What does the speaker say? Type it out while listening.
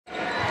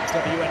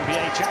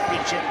WNBA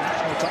Championship,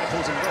 national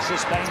titles in Russia,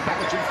 Spain,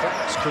 Belgium,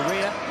 France,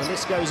 Korea, the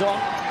list goes on.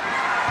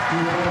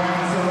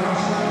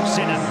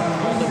 Musina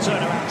on the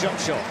turnaround jump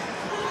shot.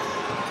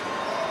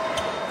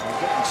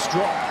 Getting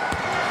strong.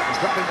 He's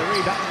grabbing the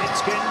rebound,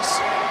 Mitskins.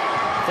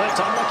 Third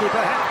time lucky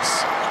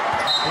perhaps.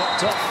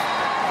 Blocked off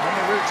on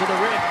the route to the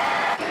rim.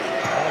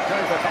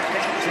 Over back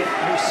out to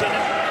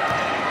Musina.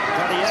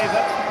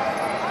 Vadieva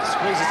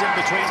squeezes in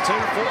between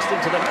two, forced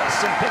into the mess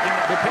and picking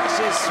up the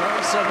pieces.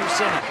 Raisa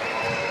Musina.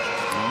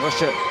 And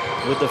Russia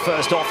with the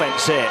first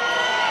offense here.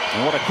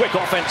 And what a quick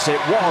offense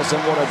it was,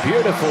 and what a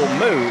beautiful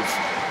move.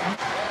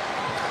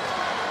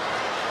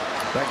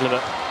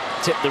 Beglova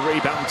tipped the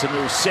rebound to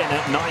Musina.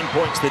 9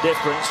 points the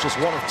difference, just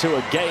 1 of 2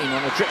 again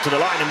on a trip to the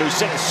line, and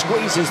Musina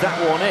squeezes that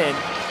one in.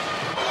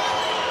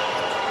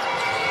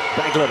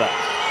 Beglova.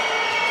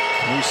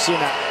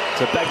 Musina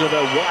to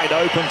Beglova, wide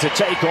open to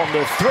take on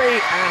the 3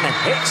 and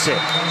hits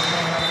it.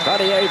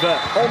 Vadieva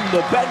on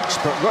the bench,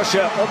 but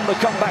Russia on the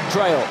comeback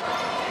trail.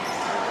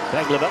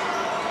 Beglova.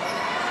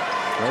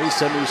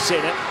 Raisa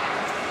Musina.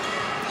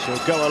 She'll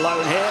go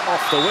alone here,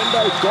 off the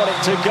window, got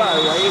it to go.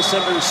 Raisa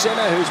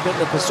Musina, who's been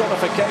the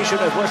personification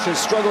of Russia's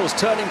struggles,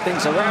 turning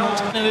things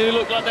around. And they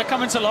look like they're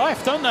coming to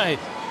life, don't they?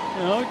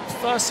 You know,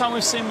 first time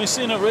we've seen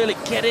Musina really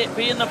get it,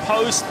 be in the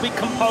post, be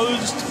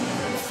composed,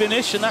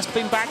 finish, and that's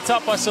been backed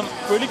up by some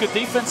really good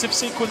defensive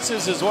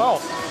sequences as well.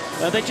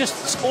 They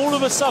just all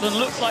of a sudden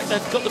look like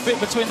they've got the bit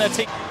between their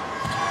teeth.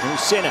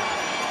 Musina.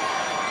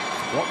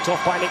 Blocked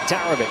off by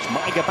Niktarovic.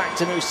 Maiga back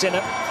to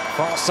Musina.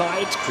 Far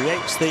side,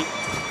 creates the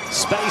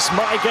space,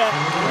 Maiga,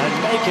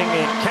 and making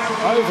it count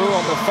over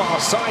on the far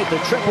side. The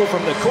triple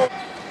from the court.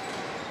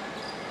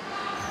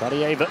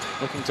 Vadieva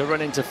looking to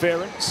run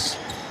interference.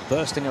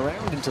 Bursting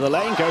around into the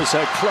lane goes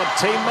her club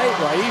teammate,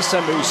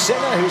 Raisa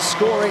Musina, who's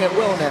scoring at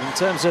will now in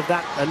terms of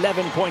that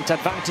 11-point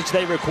advantage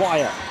they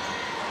require.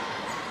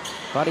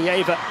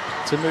 Vadieva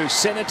to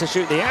Musina to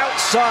shoot the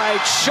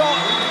outside shot,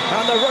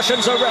 and the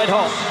Russians are red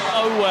hot.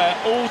 Nowhere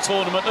all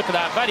tournament, look at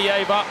that.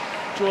 Vadieva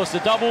draws the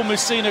double.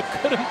 Musina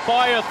couldn't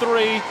buy a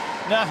 3.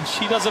 Now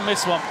she doesn't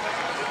miss one.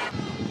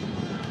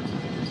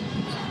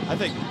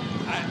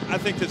 I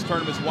think this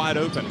tournament's wide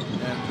open,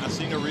 and I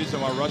see no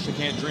reason why Russia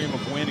can't dream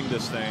of winning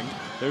this thing.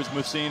 There's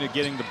Musina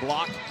getting the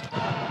block.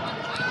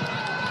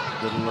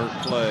 Good alert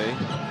play.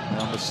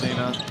 Now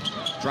Musina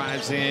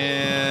drives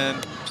in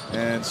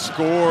and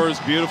scores.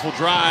 Beautiful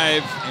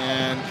drive,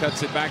 and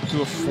cuts it back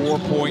to a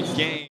 4-point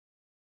game.